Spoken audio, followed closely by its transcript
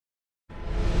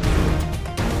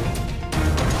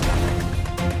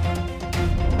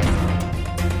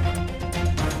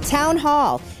Town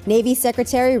Hall. Navy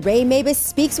Secretary Ray Mabus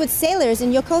speaks with sailors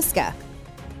in Yokosuka.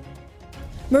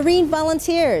 Marine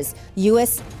volunteers.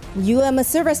 U.S.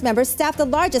 service members staff the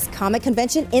largest comic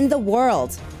convention in the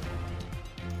world.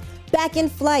 Back in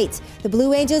flight. The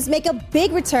Blue Angels make a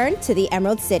big return to the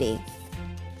Emerald City.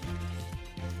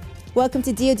 Welcome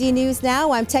to DoD News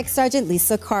Now. I'm Tech Sergeant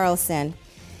Lisa Carlson.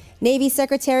 Navy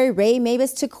Secretary Ray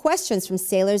Mabus took questions from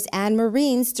sailors and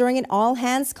Marines during an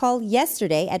all-hands call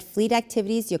yesterday at Fleet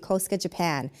Activities Yokosuka,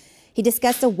 Japan. He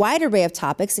discussed a wide array of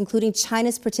topics, including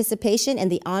China's participation in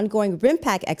the ongoing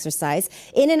RIMPAC exercise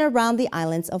in and around the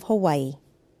islands of Hawaii.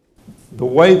 The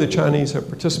way the Chinese have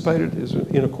participated is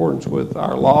in accordance with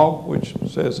our law, which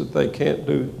says that they can't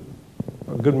do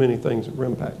a good many things at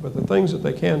RIMPAC. But the things that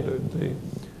they can do, the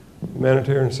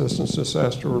humanitarian assistance,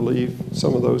 disaster relief,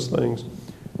 some of those things,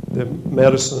 the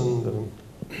medicine, the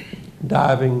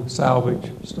diving,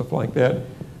 salvage, stuff like that,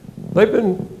 they've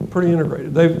been pretty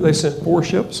integrated. They sent 4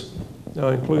 ships,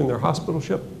 including their hospital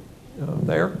ship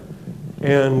there.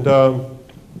 And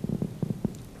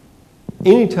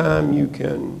anytime you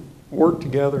can work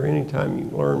together, anytime you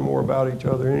learn more about each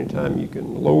other, anytime you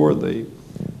can lower the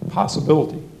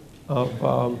possibility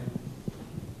of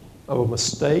a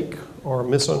mistake or a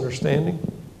misunderstanding,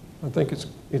 I think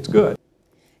it's good.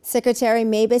 Secretary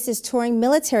Mabus is touring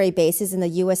military bases in the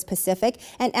U.S. Pacific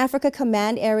and Africa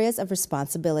Command areas of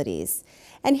responsibilities.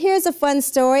 And here's a fun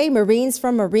story. Marines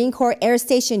from Marine Corps Air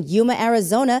Station Yuma,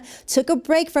 Arizona took a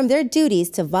break from their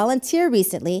duties to volunteer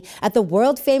recently at the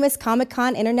world-famous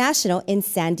Comic-Con International in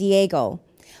San Diego.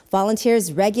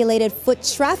 Volunteers regulated foot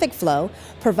traffic flow,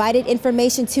 provided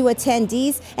information to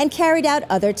attendees, and carried out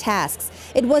other tasks.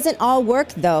 It wasn't all work,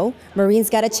 though.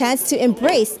 Marines got a chance to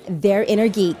embrace their inner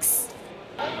geeks.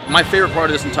 My favorite part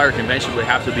of this entire convention would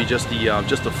have to be just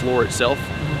the floor itself.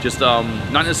 Just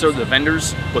not necessarily the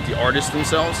vendors, but the artists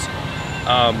themselves.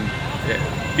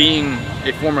 Being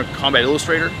a former combat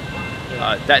illustrator,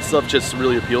 that stuff just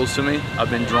really appeals to me.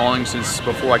 I've been drawing since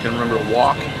before I can remember to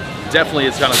walk. Definitely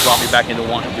it's kind of brought me back into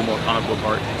wanting to do more comic book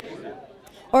art.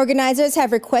 Organizers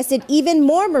have requested even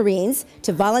more Marines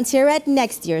to volunteer at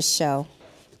next year's show.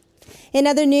 In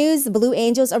other news, the Blue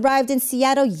Angels arrived in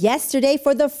Seattle yesterday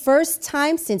for the first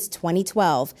time since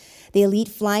 2012. The elite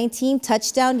flying team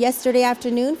touched down yesterday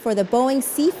afternoon for the Boeing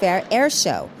Seafair Air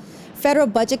Show. Federal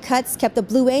budget cuts kept the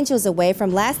Blue Angels away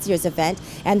from last year's event,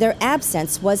 and their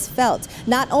absence was felt,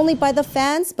 not only by the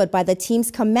fans, but by the team's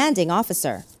commanding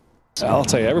officer. I'll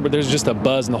tell you, there's just a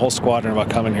buzz in the whole squadron about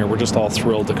coming here. We're just all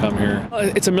thrilled to come here.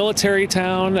 It's a military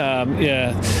town.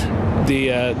 The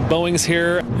Boeing's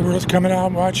here. It's worth coming out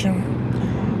and watching.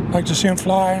 Like to see them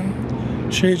fly.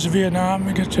 Shades of Vietnam.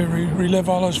 We get to relive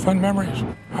all those fun memories.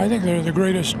 I think they're the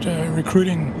greatest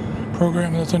recruiting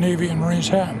program that the Navy and Marines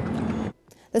have.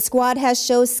 The squad has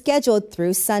shows scheduled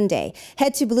through Sunday.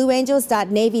 Head to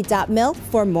blueangels.navy.mil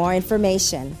for more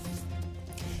information.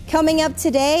 Coming up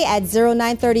today at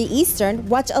 0930 Eastern,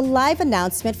 watch a live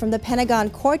announcement from the Pentagon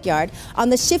courtyard on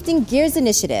the Shifting Gears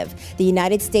Initiative. The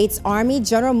United States Army,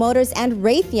 General Motors, and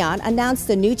Raytheon announced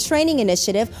the new training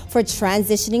initiative for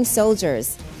transitioning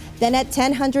soldiers. Then at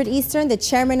 1000 Eastern, the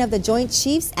chairman of the Joint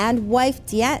Chiefs and wife,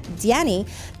 Deanne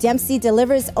Dempsey,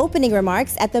 delivers opening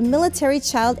remarks at the Military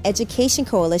Child Education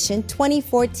Coalition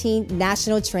 2014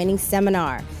 National Training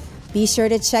Seminar. Be sure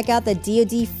to check out the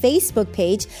DoD Facebook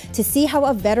page to see how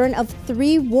a veteran of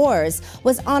 3 wars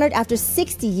was honored after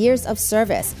 60 years of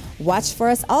service. Watch for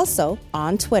us also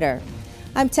on Twitter.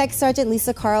 I'm Tech Sergeant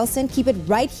Lisa Carlson. Keep it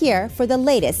right here for the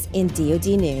latest in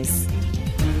DoD News.